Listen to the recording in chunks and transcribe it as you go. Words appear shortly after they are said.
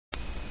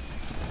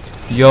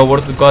Yo,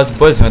 what is up guys,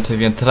 boys from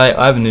TV, and today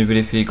I have a new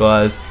video for you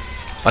guys.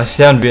 I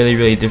sound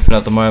really different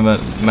at the moment,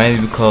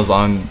 mainly because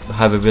I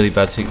have a really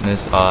bad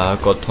sickness.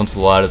 I've got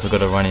tonsillitis, I've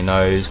got a runny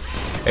nose,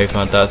 everything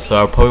like that,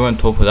 so I probably won't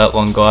talk for that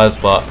long guys,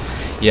 but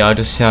yeah, I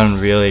just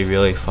sound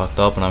really fucked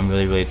up and I'm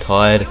really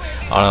tired.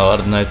 I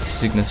don't know if the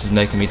sickness is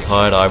making me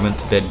tired. I went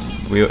to bed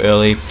real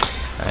early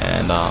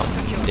and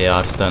yeah,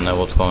 I just don't know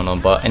what's going on.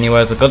 But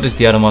anyways, I got this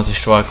DE-ATOMIZER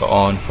striker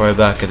on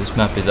throwback, and this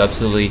map is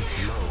absolutely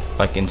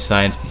like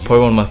insane. It's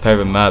probably one of my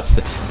favorite maps.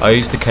 I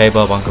used the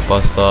KBAR bunker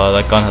buster.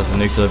 That gun has a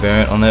nuclear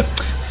variant on it,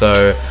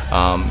 so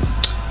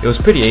it was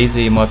pretty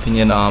easy in my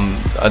opinion.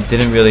 I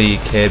didn't really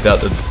care about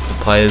the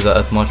players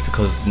as much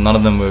because none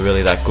of them were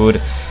really that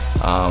good.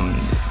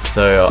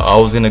 So I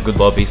was in a good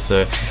lobby,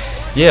 so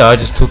yeah, I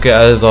just took it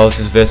as I was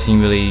just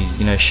versing really,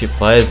 shit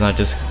players, and I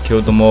just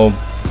killed them all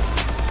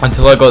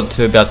until I got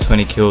to about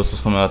 20 kills or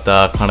something like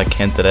that. I kind of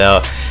camped it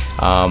out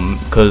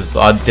because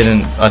I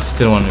just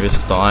didn't want to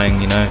risk dying,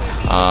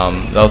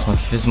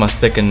 this is my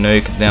second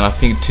nuke. Then I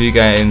think 2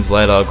 games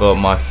later I got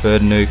my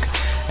third nuke,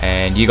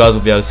 and you guys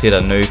will be able to see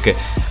that nuke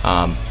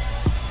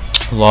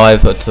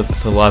live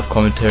to live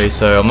commentary.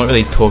 So I'm not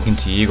really talking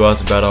to you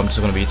guys about it, I'm just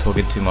going to be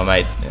talking to my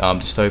mate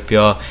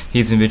Dystopia.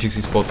 He's in Vitrix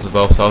Sports as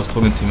well, so I was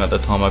talking to him at the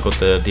time I got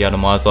the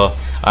DE-ATOMIZER.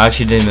 I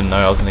actually didn't even know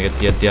I was going to get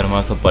the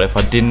DE-ATOMIZER, but if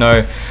I did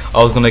know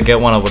I was going to get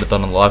one, I would have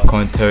done a live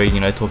commentary,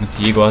 talking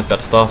to you guys about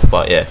stuff.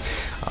 But yeah,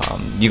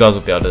 you guys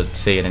will be able to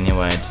see it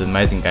anyway. It's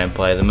amazing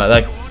gameplay.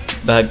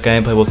 That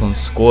gameplay was on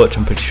Scorch,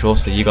 I'm pretty sure,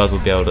 so you guys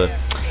will be able to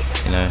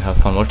have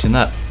fun watching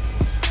that.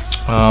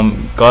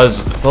 Guys,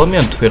 follow me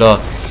on Twitter.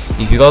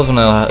 If you guys want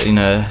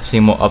to see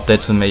more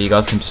updates on me, you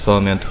guys can just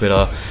follow me on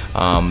Twitter.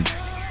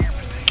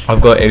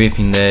 I've got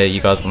everything there. You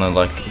guys want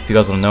to if you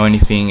guys want to know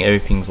anything,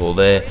 everything's all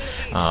there.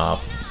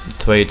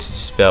 Tweets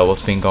just about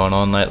what's been going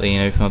on lately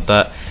and everything like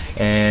that.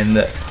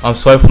 And I'm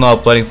sorry for not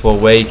uploading for a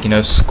week.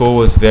 School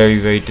was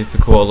very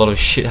difficult. A lot of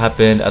shit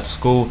happened at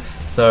school,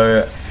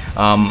 so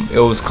it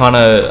was kind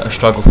of a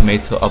struggle for me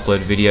to upload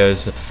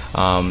videos.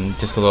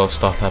 Just a lot of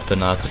stuff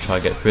happened to try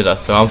to get through that.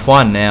 So I'm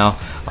fine now.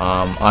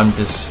 I'm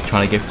just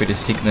trying to get through the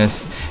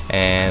sickness,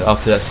 and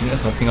after that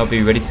sickness I think I'll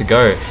be ready to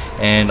go.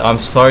 And I'm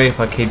sorry if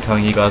I keep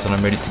telling you guys that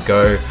I'm ready to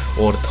go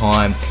all the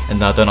time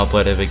and I don't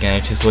upload ever again.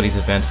 It's just all these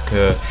events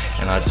occur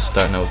and I just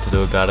don't know what to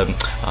do about them.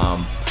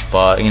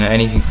 But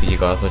anything for you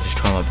guys, I'll just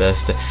try my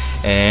best.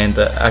 And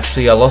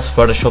actually I lost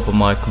Photoshop on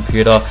my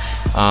computer.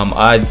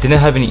 I didn't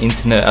have any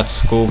internet at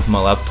school for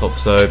my laptop,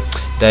 so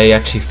they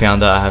actually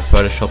found out I have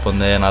Photoshop on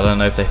there, and I don't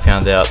know if they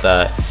found out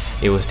that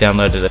it was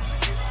downloaded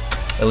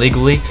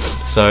illegally.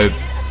 So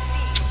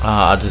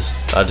I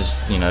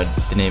just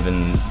didn't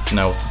even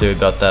know what to do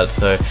about that.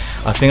 So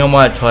I think I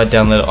might try to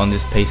download it on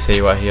this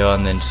PC right here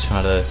and then just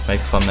try to make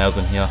thumbnails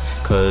in here,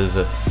 because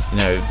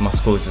my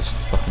school is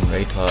just fucking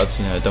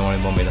retards. Don't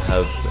really want me to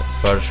have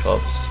Photoshop.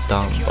 It's just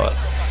dumb. But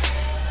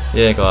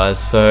yeah guys,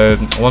 so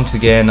once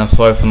again I'm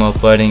sorry for not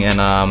uploading, and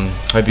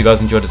hope you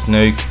guys enjoyed this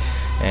nuke.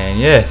 And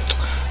yeah,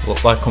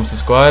 like, comment,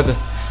 subscribe,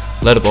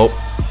 later bolt.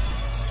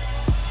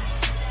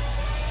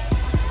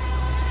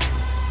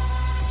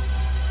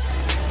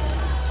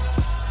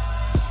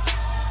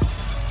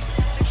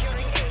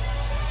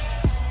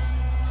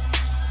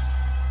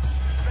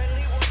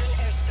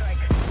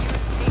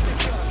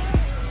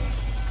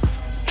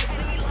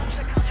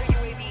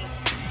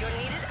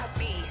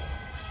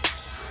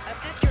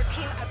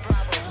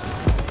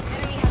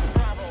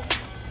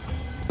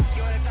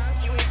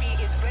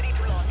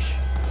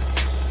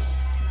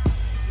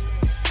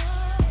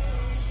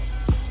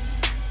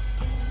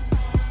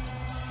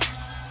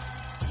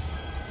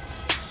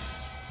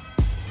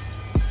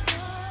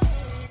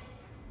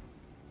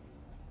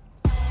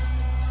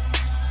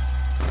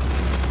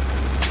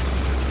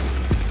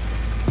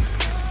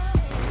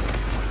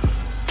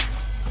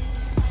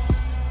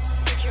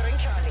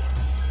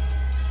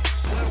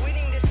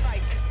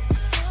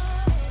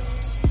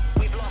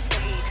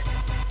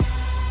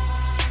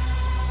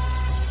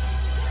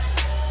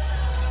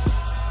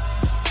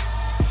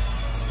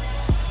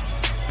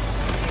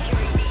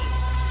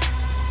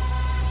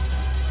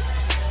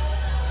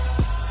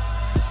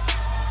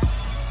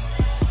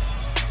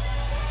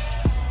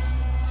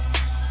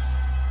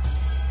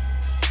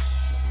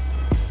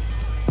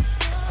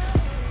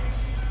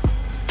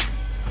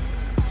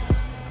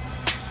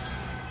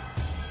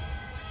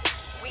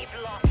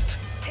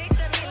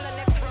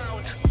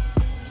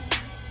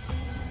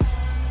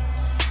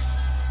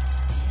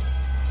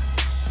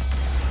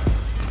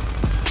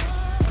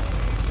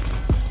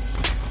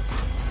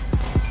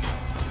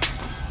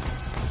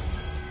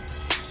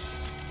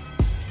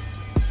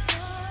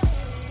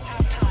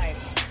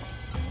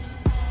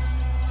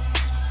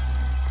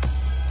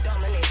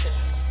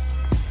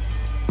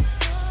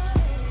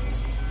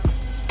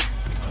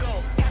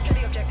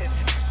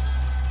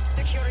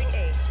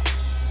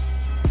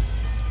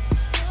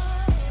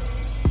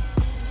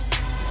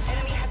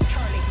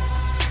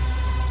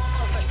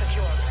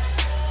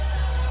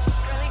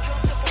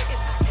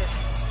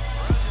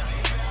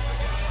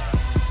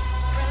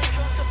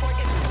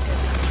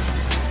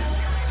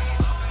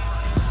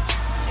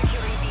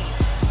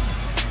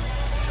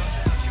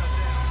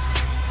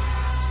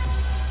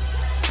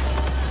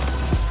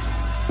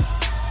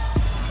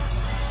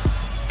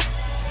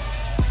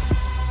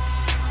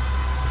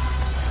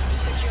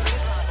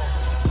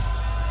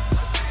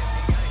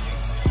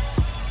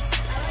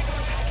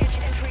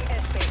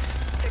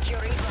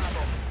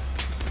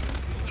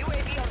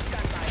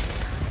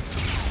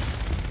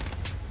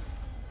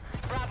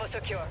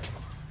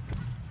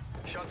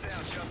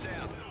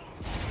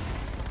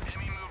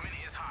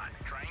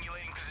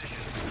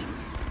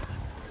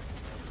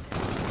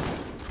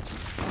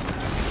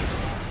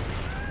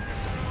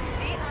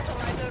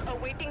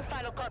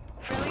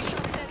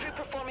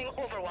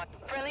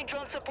 Friendly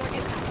drone support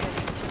is active.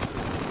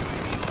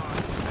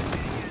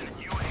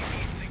 UAV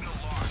signal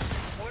lost.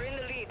 We're in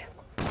the lead.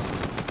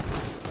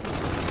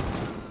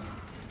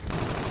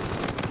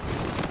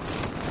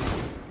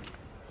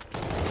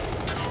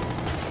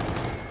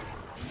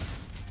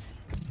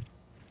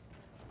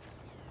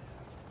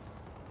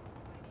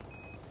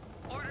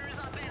 Order is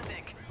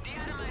authentic.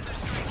 DE-ATOMIZER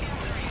strike in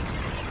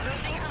 3.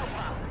 Losing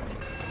Alpha.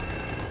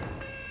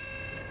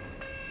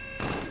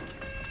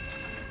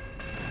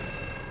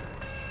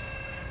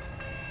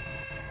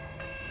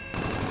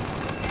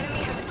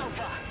 Enemy has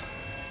Alpha.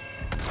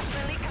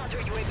 Friendly counter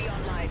UAV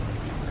online.